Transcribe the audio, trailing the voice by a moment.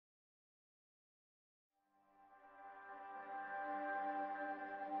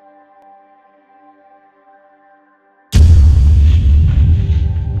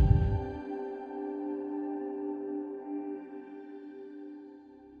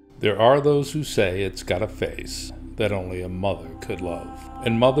There are those who say it's got a face that only a mother could love.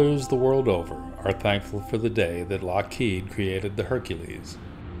 And mothers the world over are thankful for the day that Lockheed created the Hercules.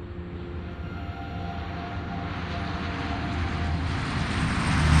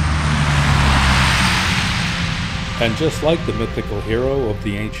 And just like the mythical hero of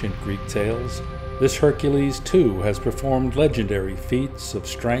the ancient Greek tales, this Hercules too has performed legendary feats of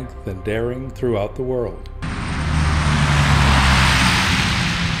strength and daring throughout the world.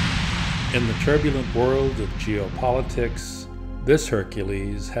 In the turbulent world of geopolitics, this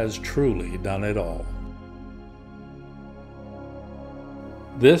Hercules has truly done it all.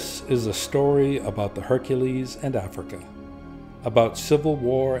 This is a story about the Hercules and Africa, about civil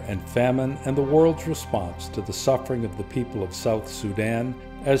war and famine and the world's response to the suffering of the people of South Sudan,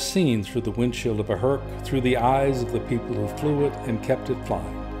 as seen through the windshield of a Herc, through the eyes of the people who flew it and kept it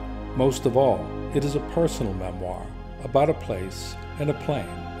flying. Most of all, it is a personal memoir about a place and a plane,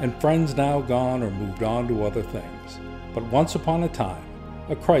 and friends now gone or moved on to other things. But once upon a time,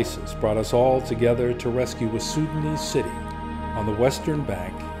 a crisis brought us all together to rescue a Sudanese city on the western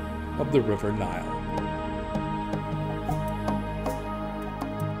bank of the River Nile.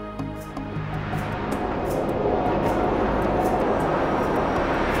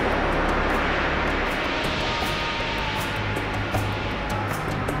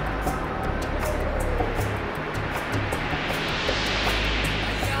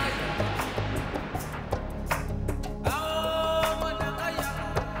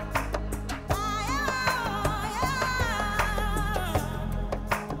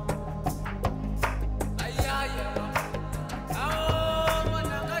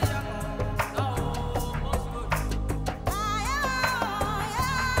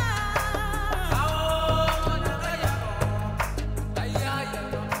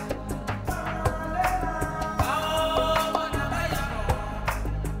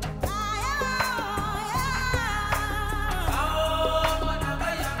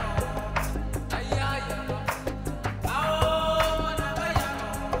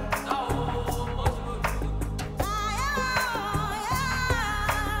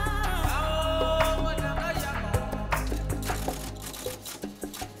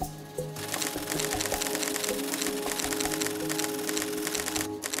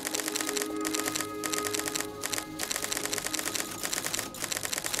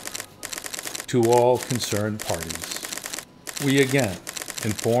 To all concerned parties, we again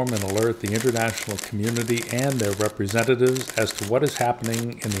inform and alert the international community and their representatives as to what is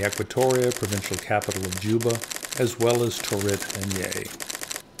happening in the Equatoria provincial capital of Juba, as well as Torit and Yei.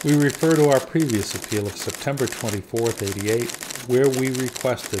 We refer to our previous appeal of September 24th, '88, where we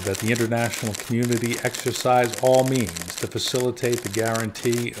requested that the international community exercise all means to facilitate the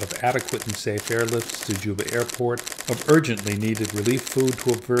guarantee of adequate and safe airlifts to Juba Airport of urgently needed relief food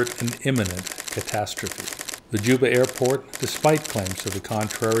to avert an imminent catastrophe. The Juba Airport, despite claims to the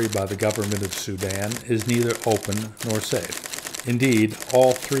contrary by the government of Sudan, is neither open nor safe. Indeed,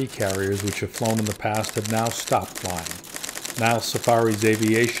 all three carriers which have flown in the past have now stopped flying. Nile Safari's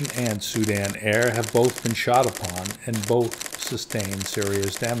Aviation and Sudan Air have both been shot upon and both sustained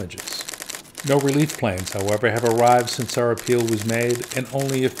serious damages. No relief planes, however, have arrived since our appeal was made, and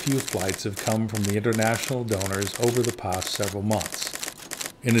only a few flights have come from the international donors over the past several months.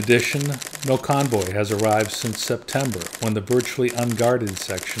 In addition, no convoy has arrived since September, when the virtually unguarded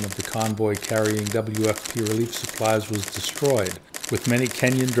section of the convoy carrying WFP relief supplies was destroyed, with many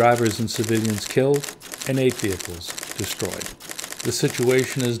Kenyan drivers and civilians killed and 8 vehicles destroyed. The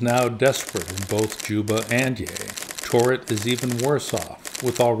situation is now desperate in both Juba and Yei. Torit is even worse off,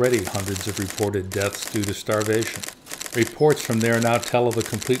 with already hundreds of reported deaths due to starvation. Reports from there now tell of a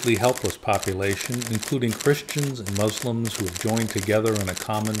completely helpless population, including Christians and Muslims who have joined together in a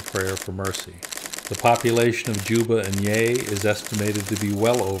common prayer for mercy. The population of Juba and Yei is estimated to be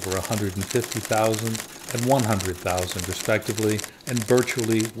well over 150,000 and 100,000 respectively, and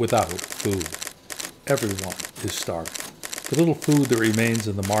virtually without food. Everyone is starving. The little food that remains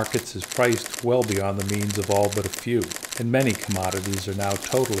in the markets is priced well beyond the means of all but a few, and many commodities are now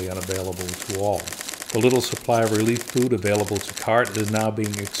totally unavailable to all. The little supply of relief food available to cart is now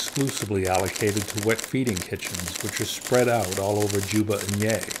being exclusively allocated to wet feeding kitchens, which are spread out all over Juba and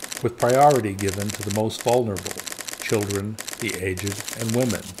Yei, with priority given to the most vulnerable, children, the aged, and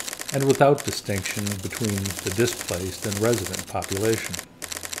women, and without distinction between the displaced and resident population.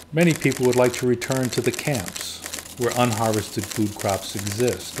 Many people would like to return to the camps, where unharvested food crops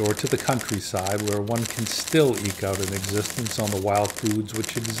exist, or to the countryside where one can still eke out an existence on the wild foods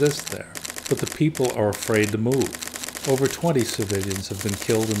which exist there. But the people are afraid to move. Over 20 civilians have been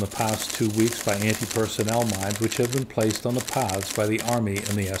killed in the past 2 weeks by anti-personnel mines which have been placed on the paths by the Army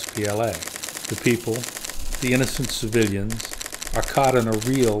and the SPLA. The people, the innocent civilians, are caught in a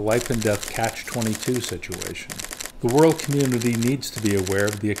real life-and-death catch-22 situation. The world community needs to be aware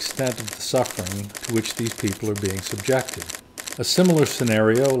of the extent of the suffering to which these people are being subjected. A similar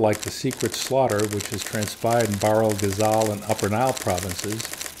scenario, like the secret slaughter which has transpired in Bahr el Ghazal and Upper Nile provinces,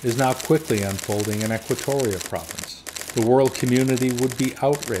 is now quickly unfolding in Equatoria Province. The world community would be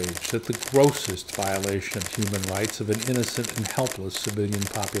outraged at the grossest violation of human rights of an innocent and helpless civilian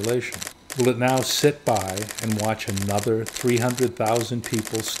population. Will it now sit by and watch another 300,000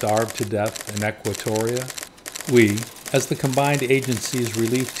 people starve to death in Equatoria? We, as the Combined Agencies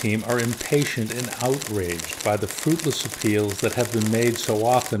Relief Team, are impatient and outraged by the fruitless appeals that have been made so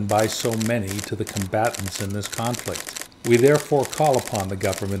often by so many to the combatants in this conflict. We therefore call upon the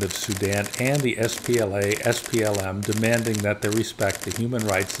government of Sudan and the SPLA, SPLM, demanding that they respect the human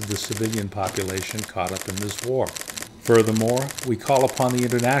rights of the civilian population caught up in this war. Furthermore, we call upon the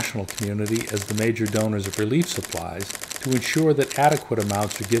international community as the major donors of relief supplies to ensure that adequate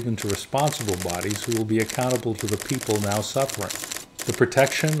amounts are given to responsible bodies who will be accountable to the people now suffering. The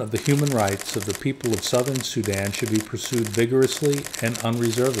protection of the human rights of the people of southern Sudan should be pursued vigorously and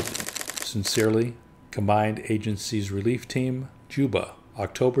unreservedly. Sincerely, Combined Agencies Relief Team, Juba,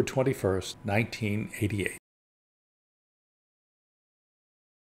 October 21st, 1988.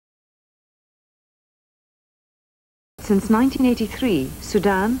 Since 1983,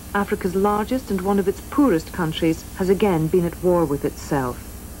 Sudan, Africa's largest and one of its poorest countries, has again been at war with itself.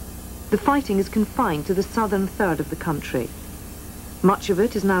 The fighting is confined to the southern third of the country. Much of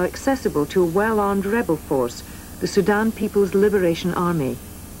it is now accessible to a well-armed rebel force, the Sudan People's Liberation Army.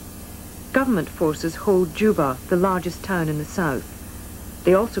 Government forces hold Juba, the largest town in the south.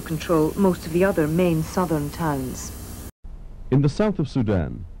 They also control most of the other main southern towns. In the south of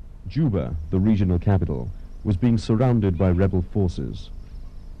Sudan, Juba, the regional capital, was being surrounded by rebel forces.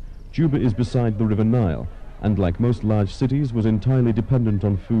 Juba is beside the River Nile, and like most large cities was entirely dependent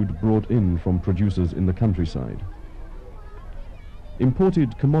on food brought in from producers in the countryside.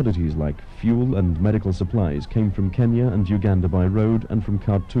 Imported commodities like fuel and medical supplies came from Kenya and Uganda by road and from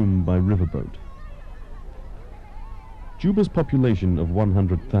Khartoum by riverboat. Juba's population of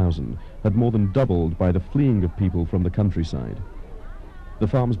 100,000 had more than doubled by the fleeing of people from the countryside. The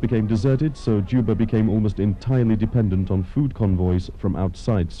farms became deserted, so Juba became almost entirely dependent on food convoys from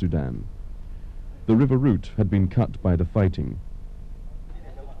outside Sudan. The river route had been cut by the fighting.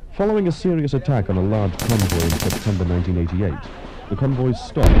 Following a serious attack on a large convoy in September 1988, the convoys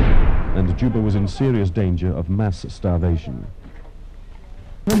stopped, and Juba was in serious danger of mass starvation.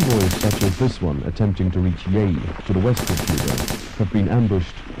 Convoys such as this one, attempting to reach Yei, to the west of Juba, have been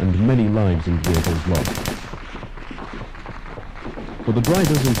ambushed and many lives and vehicles lost. For the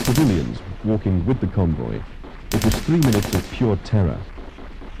drivers and civilians walking with the convoy, it was 3 minutes of pure terror.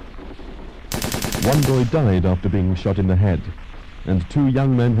 One boy died after being shot in the head, and 2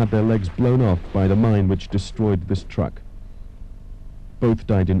 young men had their legs blown off by the mine which destroyed this truck. Both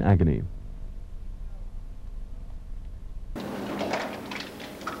died in agony.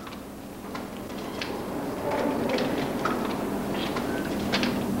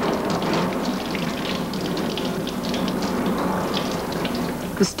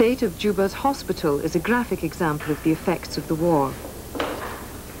 The state of Juba's hospital is a graphic example of the effects of the war.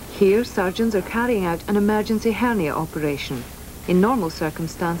 Here, surgeons are carrying out an emergency hernia operation. In normal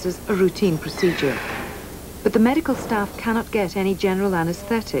circumstances, a routine procedure. But the medical staff cannot get any general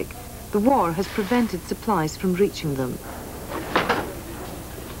anesthetic. The war has prevented supplies from reaching them.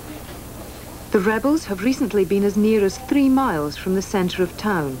 The rebels have recently been as near as 3 miles from the centre of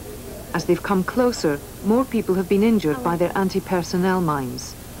town. As they've come closer, more people have been injured by their anti-personnel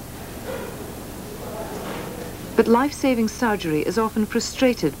mines. But life-saving surgery is often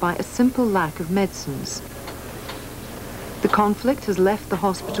frustrated by a simple lack of medicines. The conflict has left the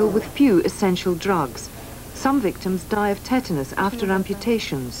hospital with few essential drugs. Some victims die of tetanus after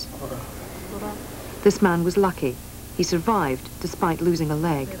amputations. This man was lucky. He survived despite losing a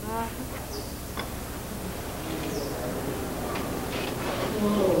leg.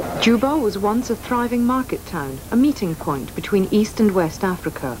 Juba was once a thriving market town, a meeting point between East and West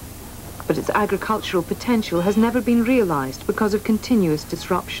Africa. But its agricultural potential has never been realized because of continuous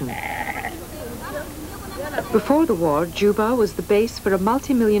disruption. Before the war, Juba was the base for a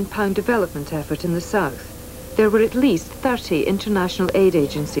multi-million-pound development effort in the south. There were at least 30 international aid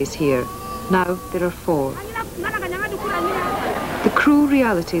agencies here. Now there are 4. The cruel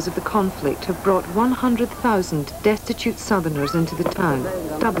realities of the conflict have brought 100,000 destitute southerners into the town,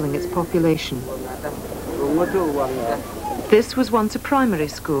 doubling its population. This was once a primary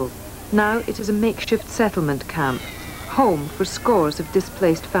school. Now it is a makeshift settlement camp, home for scores of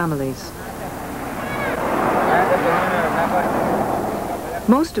displaced families.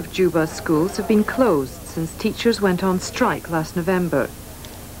 Most of Juba's schools have been closed since teachers went on strike last November.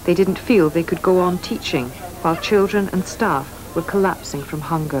 They didn't feel they could go on teaching while children and staff were collapsing from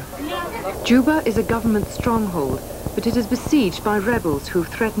hunger. Juba is a government stronghold, but it is besieged by rebels who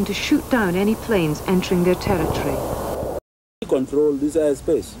have threatened to shoot down any planes entering their territory. We control this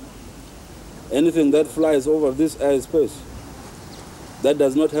airspace. Anything that flies over this airspace that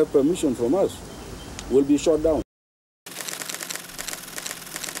does not have permission from us will be shot down.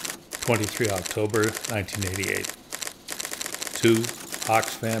 23 October 1988. 2.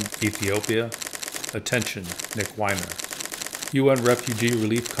 Oxfam, Ethiopia. Attention, Nick Weiner. UN refugee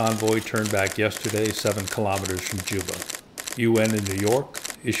relief convoy turned back yesterday 7 kilometers from Juba. UN in New York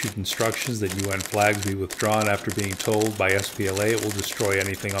issued instructions that UN flags be withdrawn after being told by SPLA it will destroy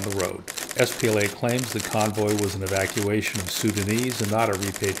anything on the road. SPLA claims the convoy was an evacuation of Sudanese and not a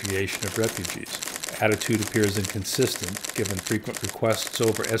repatriation of refugees. Attitude appears inconsistent, given frequent requests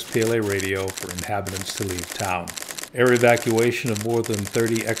over SPLA radio for inhabitants to leave town. Air evacuation of more than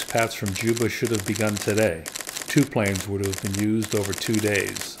 30 expats from Juba should have begun today. 2 planes would have been used over 2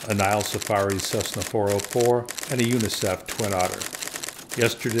 days, a Nile Safari Cessna 404 and a UNICEF Twin Otter.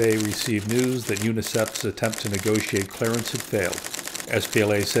 Yesterday received news that UNICEF's attempt to negotiate clearance had failed.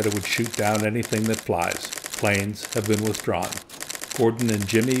 SPLA said it would shoot down anything that flies. Planes have been withdrawn. Gordon and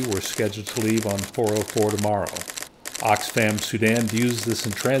Jimmy were scheduled to leave on 404 tomorrow. Oxfam Sudan views this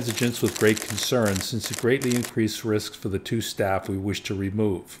intransigence with great concern since it greatly increased risks for the 2 staff we wish to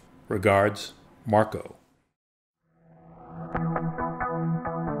remove. Regards, Marco.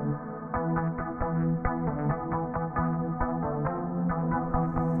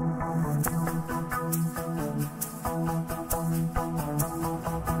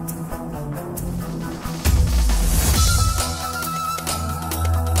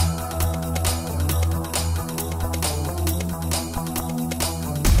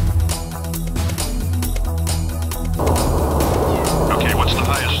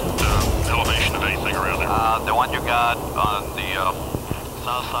 On the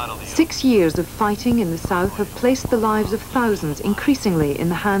south side of the 6 years of fighting in the south have placed the lives of thousands increasingly in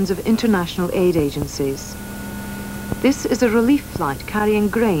the hands of international aid agencies. This is a relief flight carrying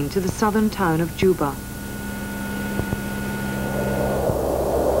grain to the southern town of Juba.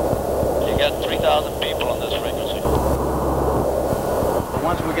 You got 3,000 people on this frequency.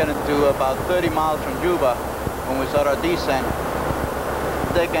 Once we get into about 30 miles from Juba, when we start our descent,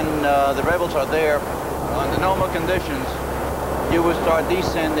 the rebels are there. Under normal conditions, you would start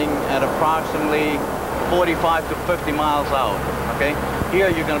descending at approximately 45 to 50 miles out, okay? Here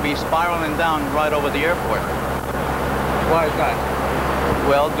you're going to be spiraling down right over the airport. Why is that?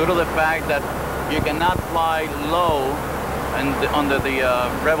 Well, due to the fact that you cannot fly low and under the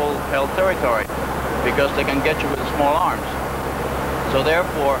rebel-held territory because they can get you with small arms. So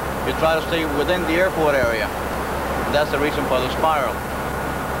therefore, you try to stay within the airport area. That's the reason for the spiral.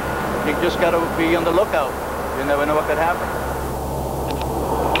 You just got to be on the lookout. You never know what could happen.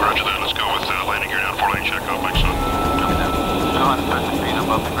 Roger that. Let's go with landing gear down 4-lane checkout. Make sure. 250 feet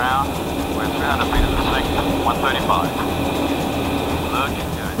above the ground. We're 300 feet in the sink. 135. Looking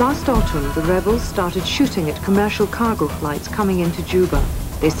good. Last autumn, the rebels started shooting at commercial cargo flights coming into Juba.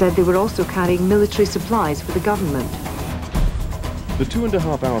 They said they were also carrying military supplies for the government. The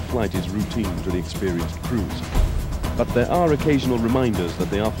 2.5-hour flight is routine to the experienced crews. But there are occasional reminders that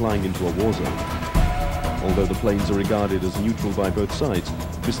they are flying into a war zone. Although the planes are regarded as neutral by both sides,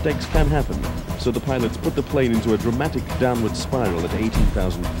 mistakes can happen, so the pilots put the plane into a dramatic downward spiral at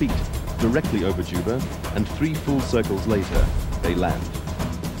 18,000 feet, directly over Juba, and 3 full circles later, they land.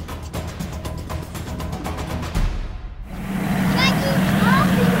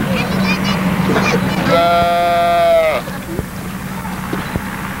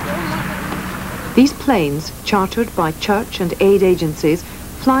 These planes, chartered by church and aid agencies,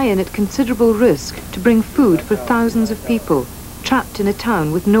 fly in at considerable risk to bring food for thousands of people, trapped in a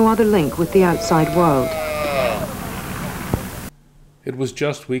town with no other link with the outside world. It was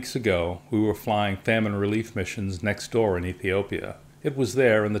just weeks ago we were flying famine relief missions next door in Ethiopia. It was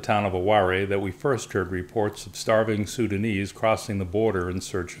there in the town of Aware that we first heard reports of starving Sudanese crossing the border in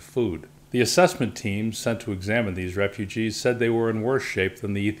search of food. The assessment team sent to examine these refugees said they were in worse shape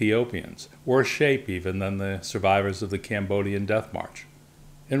than the Ethiopians, worse shape even than the survivors of the Cambodian Death March.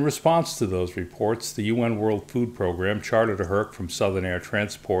 In response to those reports, the UN World Food Program chartered a Herc from Southern Air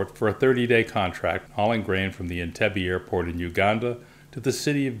Transport for a 30-day contract hauling grain from the Entebbe airport in Uganda to the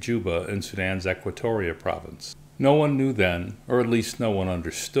city of Juba in Sudan's Equatoria Province. No one knew then, or at least no one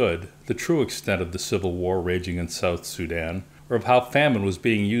understood, the true extent of the civil war raging in South Sudan, or of how famine was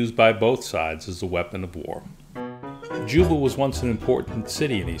being used by both sides as a weapon of war. Juba was once an important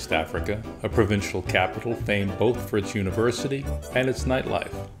city in East Africa, a provincial capital famed both for its university and its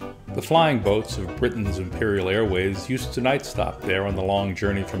nightlife. The flying boats of Britain's Imperial Airways used to night stop there on the long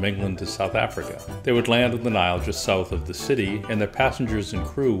journey from England to South Africa. They would land on the Nile just south of the city, and their passengers and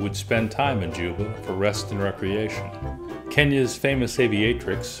crew would spend time in Juba for rest and recreation. Kenya's famous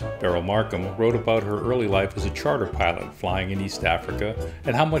aviatrix, Beryl Markham, wrote about her early life as a charter pilot flying in East Africa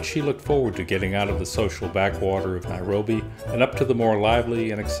and how much she looked forward to getting out of the social backwater of Nairobi and up to the more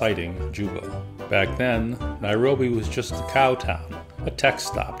lively and exciting Juba. Back then, Nairobi was just a cow town, a tech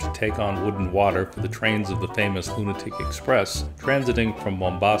stop to take on wood and water for the trains of the famous Lunatic Express, transiting from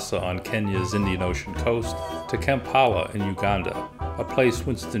Mombasa on Kenya's Indian Ocean coast to Kampala in Uganda, a place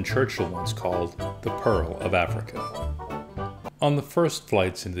Winston Churchill once called the Pearl of Africa. On the first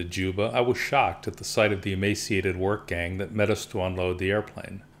flights into Juba, I was shocked at the sight of the emaciated work gang that met us to unload the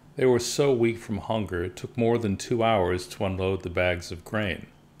airplane. They were so weak from hunger it took more than 2 hours to unload the bags of grain.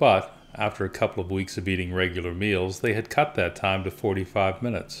 But after a couple of weeks of eating regular meals, they had cut that time to 45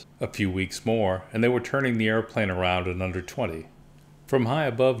 minutes. A few weeks more, and they were turning the airplane around in under 20. From high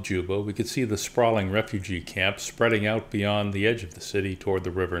above Juba, we could see the sprawling refugee camps spreading out beyond the edge of the city toward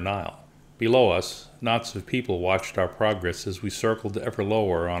the River Nile. Below us, knots of people watched our progress as we circled ever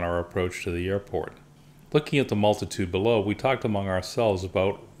lower on our approach to the airport. Looking at the multitude below, we talked among ourselves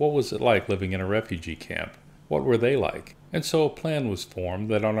about what was it like living in a refugee camp. What were they like? And so a plan was formed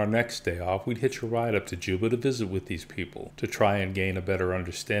that on our next day off we'd hitch a ride up to Juba to visit with these people, to try and gain a better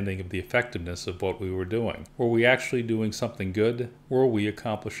understanding of the effectiveness of what we were doing. Were we actually doing something good? Were we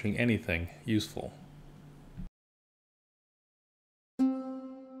accomplishing anything useful?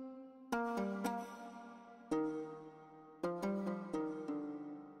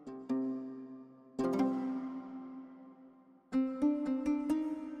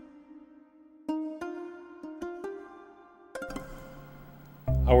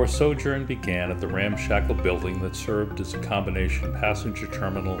 Our sojourn began at the ramshackle building that served as a combination passenger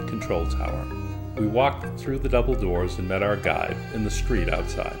terminal control tower. We walked through the double doors and met our guide in the street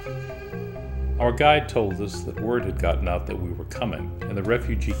outside. Our guide told us that word had gotten out that we were coming, and the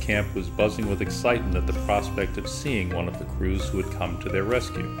refugee camp was buzzing with excitement at the prospect of seeing one of the crews who had come to their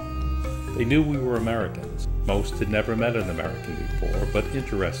rescue. They knew we were Americans. Most had never met an American before, but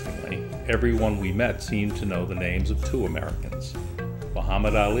interestingly, everyone we met seemed to know the names of 2 Americans,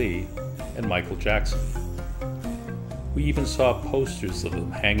 Muhammad Ali and Michael Jackson. We even saw posters of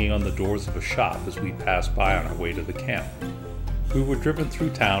them hanging on the doors of a shop as we passed by on our way to the camp. We were driven through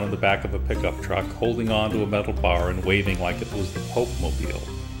town in the back of a pickup truck, holding on to a metal bar and waving like it was the Pope Mobile.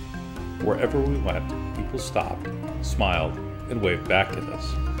 Wherever we went, people stopped, smiled, and waved back at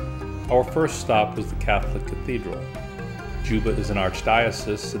us. Our first stop was the Catholic Cathedral. Juba is an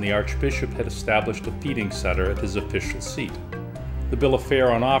archdiocese, and the Archbishop had established a feeding center at his official seat. The bill of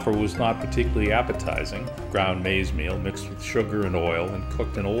fare on offer was not particularly appetizing: ground maize meal mixed with sugar and oil and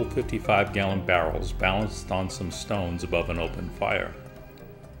cooked in old 55-gallon barrels balanced on some stones above an open fire.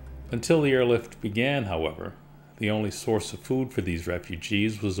 Until the airlift began, however, the only source of food for these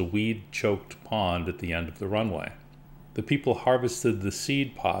refugees was a weed-choked pond at the end of the runway. The people harvested the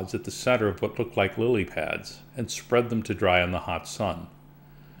seed pods at the center of what looked like lily pads and spread them to dry in the hot sun,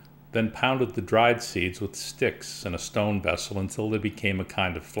 then pounded the dried seeds with sticks in a stone vessel until they became a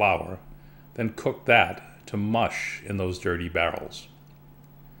kind of flour, then cooked that to mush in those dirty barrels.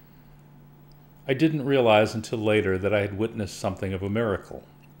 I didn't realize until later that I had witnessed something of a miracle.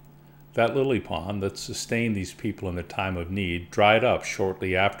 That lily pond that sustained these people in their time of need dried up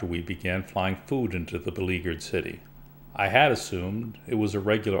shortly after we began flying food into the beleaguered city. I had assumed it was a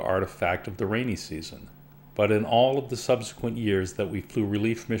regular artifact of the rainy season, but in all of the subsequent years that we flew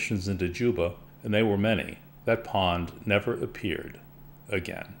relief missions into Juba, and they were many, that pond never appeared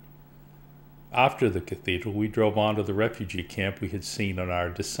again. After the cathedral, we drove on to the refugee camp we had seen on our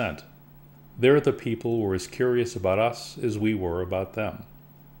descent. There the people were as curious about us as we were about them.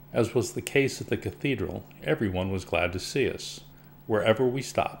 As was the case at the cathedral, everyone was glad to see us. Wherever we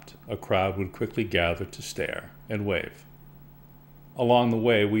stopped, a crowd would quickly gather to stare and wave. Along the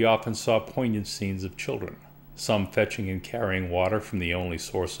way, we often saw poignant scenes of children, some fetching and carrying water from the only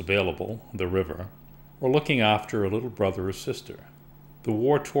source available, the river, or looking after a little brother or sister. The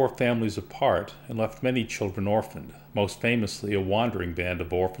war tore families apart and left many children orphaned, most famously a wandering band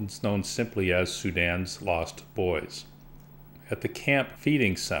of orphans known simply as Sudan's Lost Boys. At the camp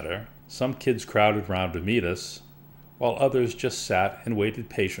feeding center, some kids crowded round to meet us, while others just sat and waited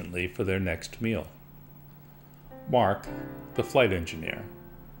patiently for their next meal. Mark, the flight engineer,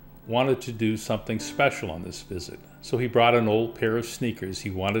 wanted to do something special on this visit, so he brought an old pair of sneakers he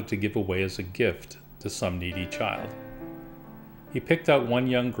wanted to give away as a gift to some needy child. He picked out one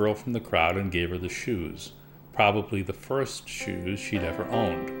young girl from the crowd and gave her the shoes, probably the first shoes she'd ever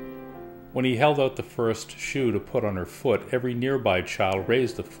owned. When he held out the first shoe to put on her foot, every nearby child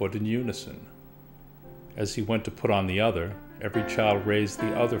raised a foot in unison. As he went to put on the other, every child raised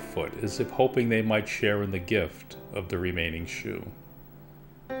the other foot, as if hoping they might share in the gift of the remaining shoe.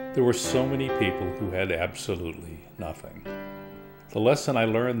 There were so many people who had absolutely nothing. The lesson I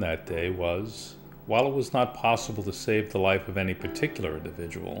learned that day was, while it was not possible to save the life of any particular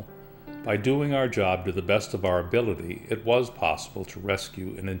individual, by doing our job to the best of our ability, it was possible to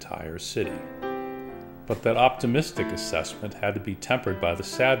rescue an entire city. But that optimistic assessment had to be tempered by the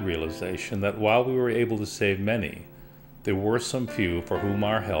sad realization that while we were able to save many, there were some few for whom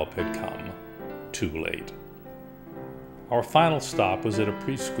our help had come too late. Our final stop was at a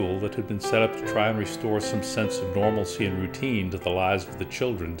preschool that had been set up to try and restore some sense of normalcy and routine to the lives of the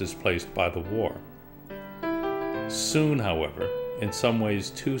children displaced by the war. Soon, however, in some ways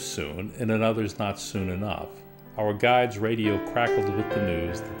too soon, and in others not soon enough, our guide's radio crackled with the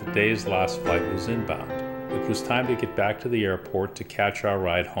news that the day's last flight was inbound. It was time to get back to the airport to catch our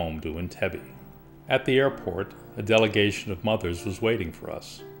ride home to Entebbe. At the airport, a delegation of mothers was waiting for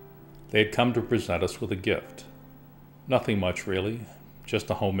us. They had come to present us with a gift. Nothing much, really, just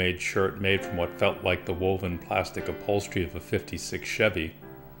a homemade shirt made from what felt like the woven plastic upholstery of a '56 Chevy,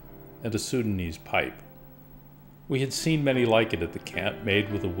 and a Sudanese pipe. We had seen many like it at the camp,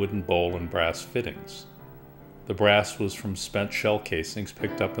 made with a wooden bowl and brass fittings. The brass was from spent shell casings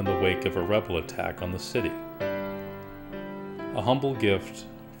picked up in the wake of a rebel attack on the city. A humble gift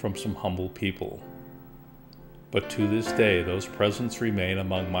from some humble people. But to this day, those presents remain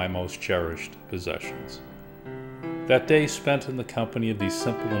among my most cherished possessions. That day spent in the company of these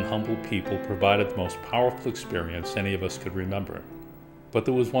simple and humble people provided the most powerful experience any of us could remember. But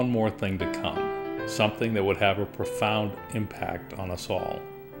there was one more thing to come, something that would have a profound impact on us all.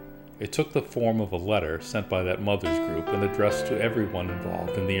 It took the form of a letter sent by that mothers group and addressed to everyone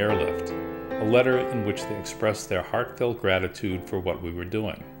involved in the airlift, a letter in which they expressed their heartfelt gratitude for what we were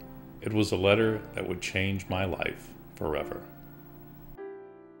doing. It was a letter that would change my life forever.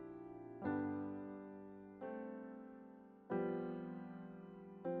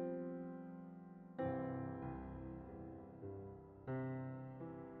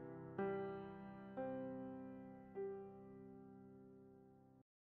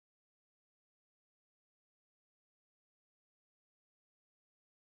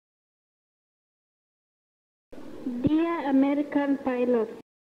 Dear American pilots,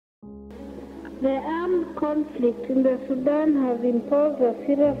 the armed conflict in the Sudan has imposed a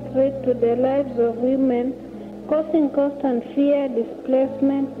serious threat to the lives of women, causing constant fear,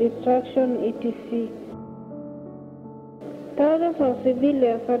 displacement, destruction, etc. Thousands of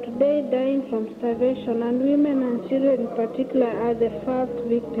civilians are today dying from starvation, and women and children in particular are the first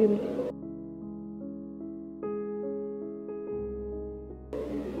victims.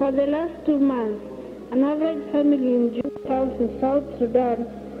 For the last 2 months, an average family in Juba in South Sudan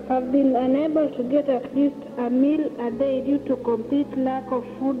have been unable to get at least a meal a day due to complete lack of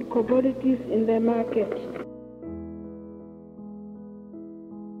food commodities in the market.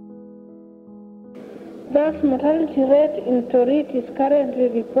 Thus, mortality rate in Torit is currently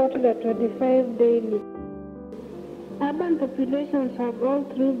reported at 25 daily. Urban populations have all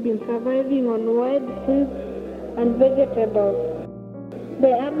through been surviving on wild fruits and vegetables.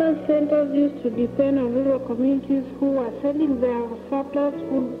 The urban centers used to depend on rural communities who were selling their surplus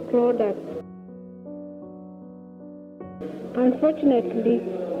food products. Unfortunately,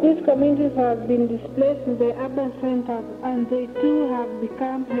 these communities have been displaced in the urban centers, and they too have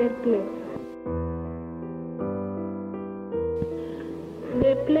become helpless.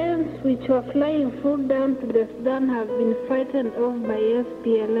 The planes which were flying food down to the Sudan have been frightened off by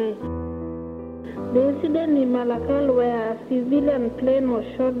SPLA. The incident in Malakal where a civilian plane was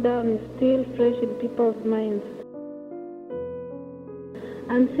shot down is still fresh in people's minds.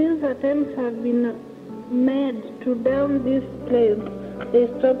 And since attempts have been made to down these planes, they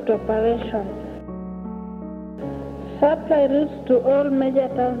stopped operations. Supply routes to all major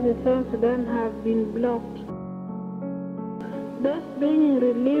towns in South Sudan have been blocked. Thus bringing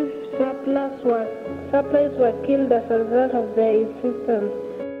relief supplies were killed as a result of their insistence.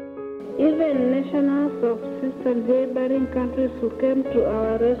 Even nationals of sister neighboring countries who came to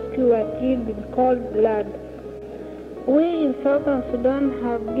our rescue were killed in cold blood. We in Southern Sudan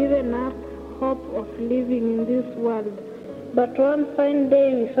have given up hope of living in this world. But one fine day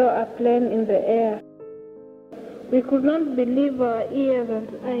we saw a plane in the air. We could not believe our ears and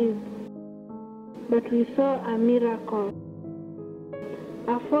eyes, but we saw a miracle.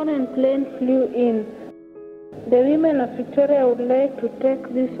 A foreign plane flew in. The women of Victoria would like to take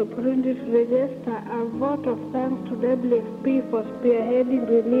this opportunity to register a vote of thanks to WFP for spearheading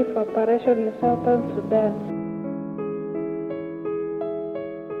relief operation in Southern Sudan.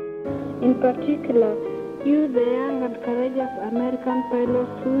 In particular, you, the young and courageous American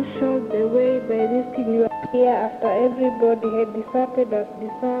pilots who showed the way by risking your career after everybody had deserted us,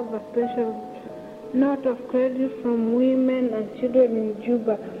 deserve a special note of credit from women and children in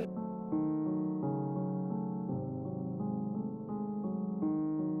Juba.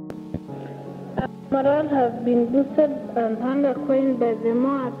 Our morale has been boosted and hunger quenched by the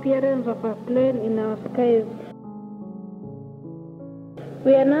more appearance of a plane in our skies.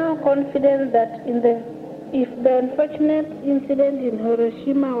 We are now confident that if the unfortunate incident in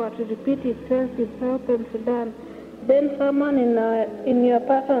Hiroshima were to repeat itself in Southern Sudan, then someone in your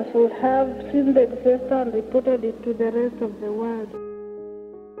persons would have seen the disaster and reported it to the rest of the world.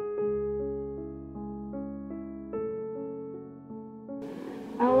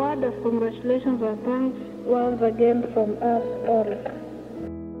 A word of congratulations and thanks once again from us all.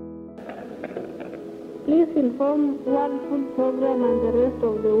 Please inform World Food Program and the rest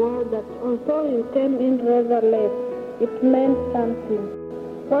of the world that although you came in rather late, it meant something.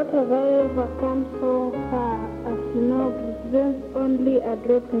 What has however come so far, as you know, represents only a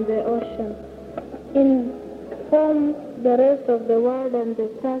drop in the ocean. Inform the rest of the world and the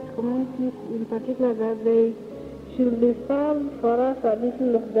church communities in particular that they should reserve for us a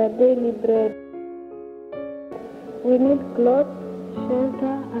little of their daily bread. We need clothes,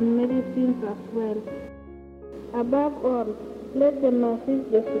 shelter, and medicines as well. Above all, let them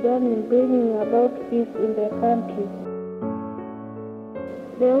assist the Sudan in bringing about peace in the country.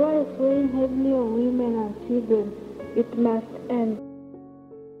 The war is weighing heavily on women and children. It must end.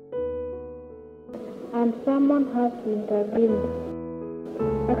 And someone has to intervene.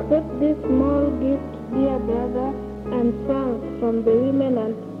 Accept this small gift, dear brother, and thanks from the women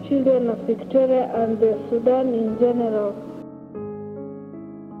and children of Victoria and the Sudan in general.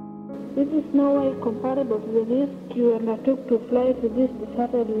 This is no way comparable to the risk you undertook to fly to this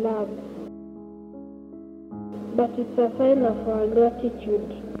deserted land, but it's a sign of our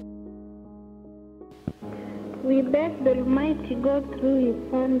gratitude. We beg the Almighty God through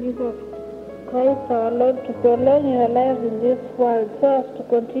His Son Jesus Christ our Lord to prolong your lives in this world so as to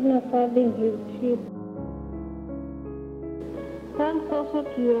continue serving His sheep. Thanks also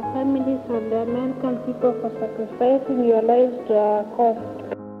to your families and the American people for sacrificing your lives to our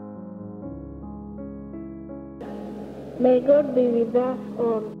cause. May God be with us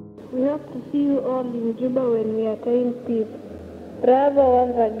all. We hope to see you all in Juba when we attain peace. Bravo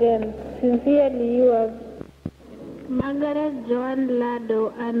once again. Sincerely yours, Margaret Joan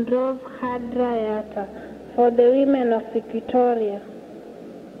Lado and Rose Hadrayata, for the women of Equatoria.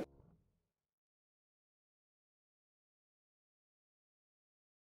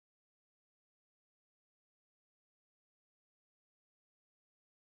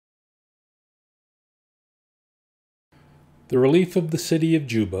 The relief of the city of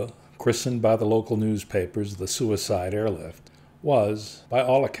Juba, christened by the local newspapers the suicide airlift, was, by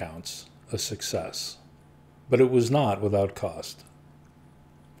all accounts, a success. But it was not without cost.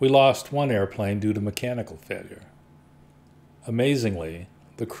 We lost one airplane due to mechanical failure. Amazingly,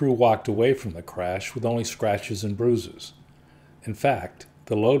 the crew walked away from the crash with only scratches and bruises. In fact,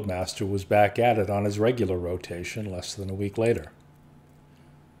 the loadmaster was back at it on his regular rotation less than a week later.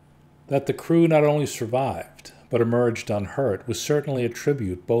 That the crew not only survived, but emerged unhurt was certainly a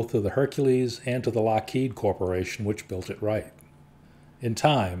tribute both to the Hercules and to the Lockheed Corporation which built it right. In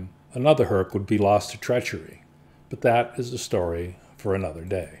time, another Herc would be lost to treachery, but that is a story for another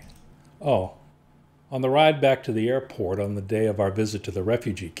day. Oh, on the ride back to the airport on the day of our visit to the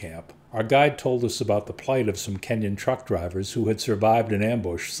refugee camp, our guide told us about the plight of some Kenyan truck drivers who had survived an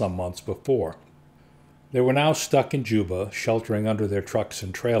ambush some months before. They were now stuck in Juba, sheltering under their trucks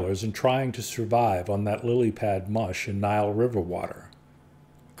and trailers and trying to survive on that lily pad mush and Nile River water.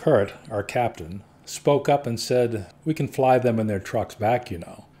 Kurt, our captain, spoke up and said, "We can fly them in their trucks back, you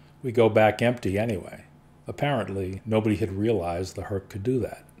know. We go back empty anyway." Apparently, nobody had realized the Herc could do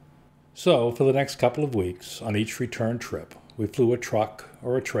that. So, for the next couple of weeks, on each return trip, we flew a truck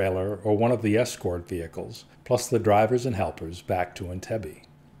or a trailer or one of the escort vehicles, plus the drivers and helpers, back to Entebbe.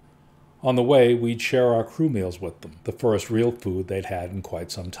 On the way, we'd share our crew meals with them, the first real food they'd had in quite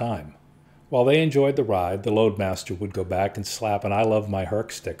some time. While they enjoyed the ride, the loadmaster would go back and slap an "I love my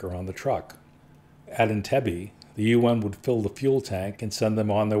Herc" sticker on the truck. At Entebbe, the UN would fill the fuel tank and send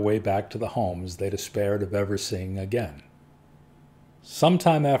them on their way back to the homes they despaired of ever seeing again.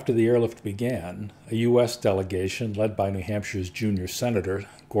 Sometime after the airlift began, a U.S. delegation led by New Hampshire's junior senator,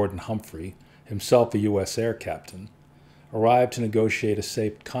 Gordon Humphrey, himself a U.S. air captain, arrived to negotiate a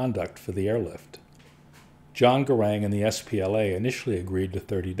safe conduct for the airlift. John Garang and the SPLA initially agreed to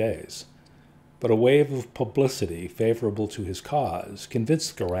 30 days, but a wave of publicity favorable to his cause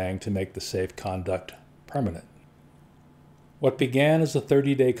convinced Garang to make the safe conduct permanent. What began as a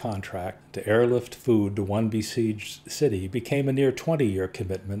 30-day contract to airlift food to one besieged city became a near 20-year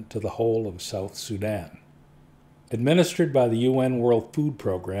commitment to the whole of South Sudan. Administered by the UN World Food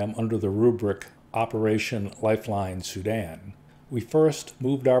Program under the rubric Operation Lifeline Sudan, we first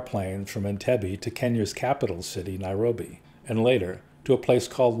moved our planes from Entebbe to Kenya's capital city, Nairobi, and later to a place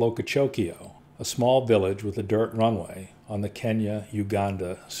called Lokichokio, a small village with a dirt runway on the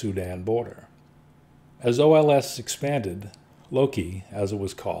Kenya-Uganda-Sudan border. As OLS expanded, Loki, as it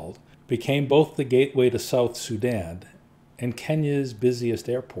was called, became both the gateway to South Sudan and Kenya's busiest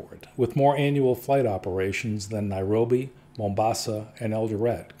airport, with more annual flight operations than Nairobi, Mombasa, and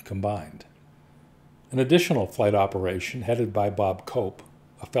Eldoret combined. An additional flight operation, headed by Bob Cope,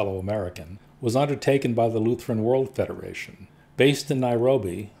 a fellow American, was undertaken by the Lutheran World Federation. Based in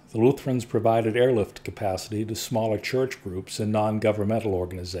Nairobi, the Lutherans provided airlift capacity to smaller church groups and non-governmental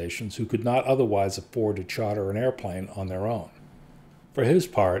organizations who could not otherwise afford to charter an airplane on their own. For his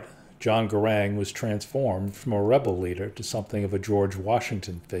part, John Garang was transformed from a rebel leader to something of a George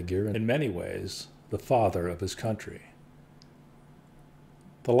Washington figure, and in many ways, the father of his country.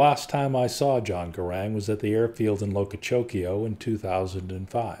 The last time I saw John Garang was at the airfield in Lokichokio in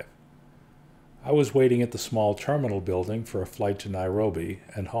 2005. I was waiting at the small terminal building for a flight to Nairobi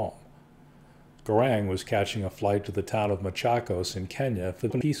and home. Garang was catching a flight to the town of Machakos in Kenya for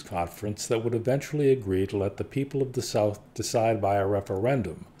the peace conference that would eventually agree to let the people of the South decide by a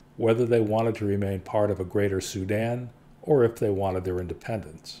referendum whether they wanted to remain part of a greater Sudan or if they wanted their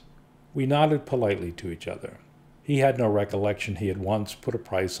independence. We nodded politely to each other. He had no recollection he had once put a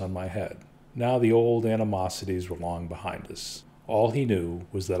price on my head. Now the old animosities were long behind us. All he knew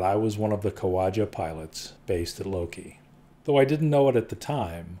was that I was one of the Kawaja pilots based at Loki. Though I didn't know it at the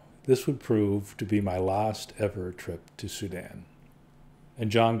time, this would prove to be my last ever trip to Sudan. And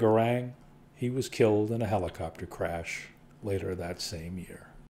John Garang, he was killed in a helicopter crash later that same year.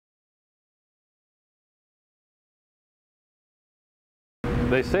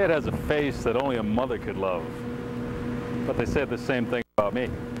 They say it has a face that only a mother could love, but they said the same thing about me.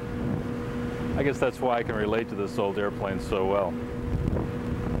 I guess that's why I can relate to this old airplane so well.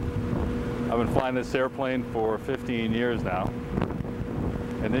 I've been flying this airplane for 15 years now,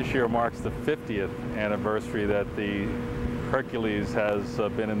 and this year marks the 50th anniversary that the Hercules has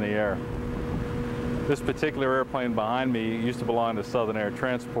been in the air. This particular airplane behind me used to belong to Southern Air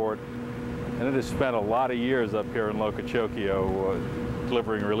Transport, and it has spent a lot of years up here in Lokichokio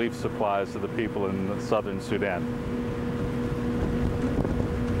delivering relief supplies to the people in southern Sudan.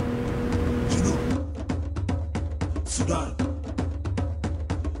 Sudan.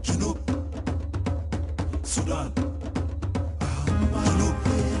 Junub. Sudan. Junub.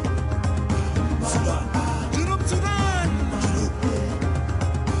 Sudan. Junub Sudan. Junub.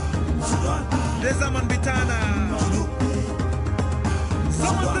 Sudan. Desaman Bitana. Junub.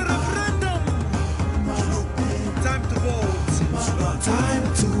 Someone the referendum. Junub. Time to vote. Sudan. Time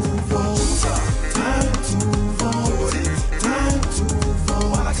to vote. Time to vote. Time to vote.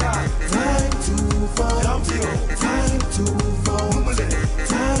 Time to vote. Time to vote.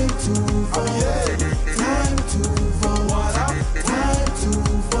 Time to vote. Time to vote. Time to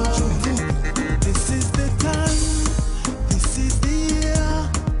vote. This is the time. This is the year.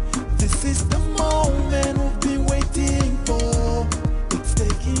 This is the moment we've been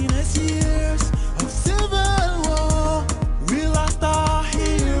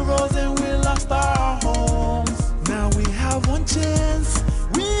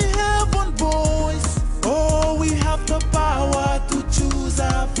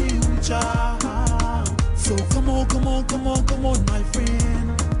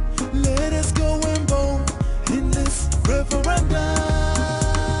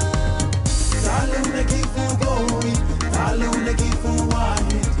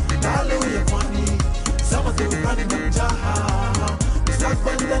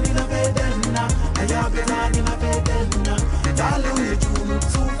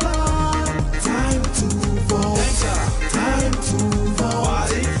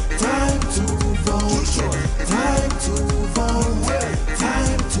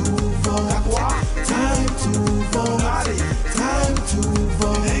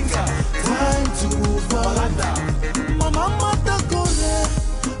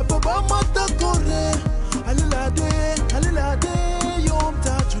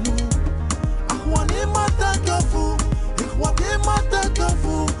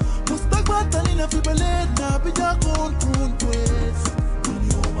ببلدنا بيكون كون كويس من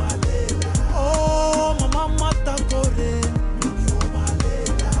يوم الليلة. ماما تاكوري من يوم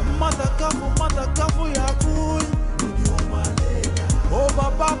الليلة. ما تكفوا يا كوي من يوم الليلة.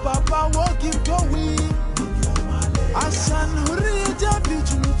 بابا we'll keep going عشان هرية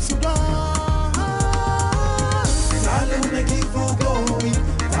بجنوب السودان. تعالوا نقف قوي،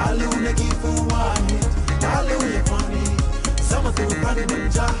 تعالوا نقف واحد، تعالوا يا فاني سما تبان من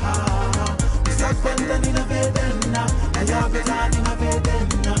جها مستقبلنا نبدنا حياة بتاعنا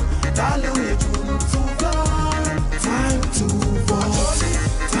نبدنا. تعالوا يا جنوب السودان. Time to vote,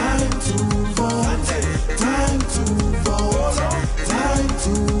 time to vote, time to vote, time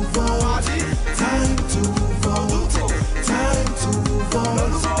to vote, time to vote, time to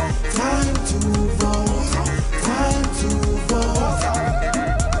vote, time to vote, time to vote.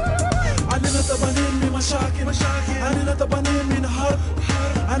 عننا تبانين من مشاكل، عننا تبانين من حرب،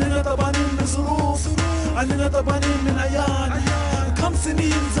 عننا تبانين من ظروف، عننا تبانين من أيام. كم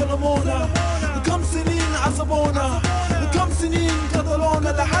سنين ظلمونا، كم سنين عصبونا، كم سنين قتلونا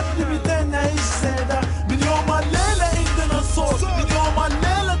لحد بدنا نعيش سادة. من يوم الليلة عندنا الصوت، من يوم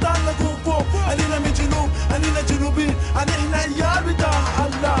الليلة تعلقوا فوق. علينا من جنوب، علينا جنوبين، علينا عيال بتاع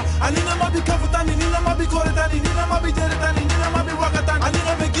الله. علينا ما بيكفوا تاني، علينا ما بيكوري تاني، علينا ما بيجري تاني، علينا ما بيوقع تاني.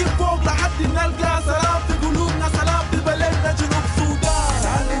 علينا بنجيب فوق لحد نلقى سلام في قلوبنا، سلام في بلدنا جنوب السودان.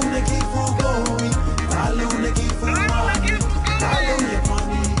 تعالوا نجيب قوي، تعالوا نجيب واحد، تعالوا يا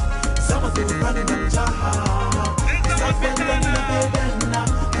فاني سما تبان من جها مستقبلنا نبدنا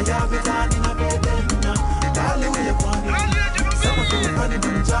حياة بتاعنا نبدنا. تعالوا يا فاني سما تبان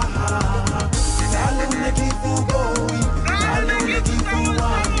من جها. تعالوا نجيب قوي، تعالوا نجيب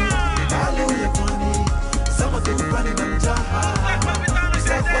واحد، تعالوا يا فاني سما تبان من جها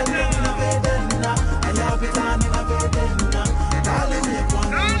مستقبلنا نبدنا حياة بتاعنا نبدنا. تعالوا يا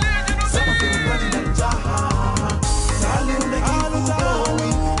فاني سما تبان من جها. تعالوا نجيب قوي،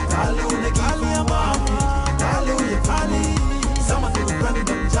 تعالوا نجيب واحد، تعالوا يا فاني سما تبان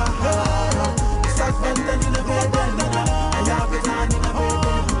من جها مستقبلنا نبدنا حياة بتاعنا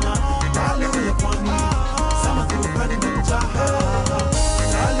نبدنا. تعالوا يا فاني سما تبان من جها.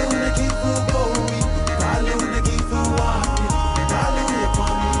 تعالوا نجيب قوي، تعالوا نجيب واحد، تعالوا يا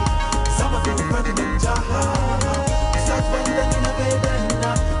فاني سما تبان من جها مستقبلنا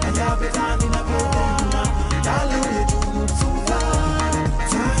نبدنا حياة بتاعنا نبدنا. تعالوا يا جنوب السودان.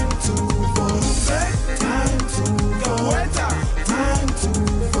 Time to vote, time to vote, time to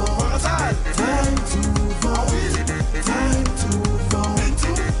vote, time to vote, time to vote,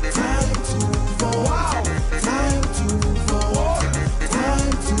 time to vote, time to vote, time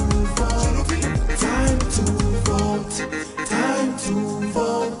to vote, time to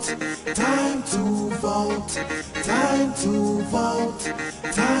vote, time to vote, time to vote,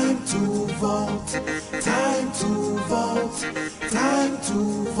 time to vote, time to vote, time to vote, time to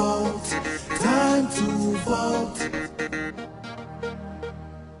vote, time to vote.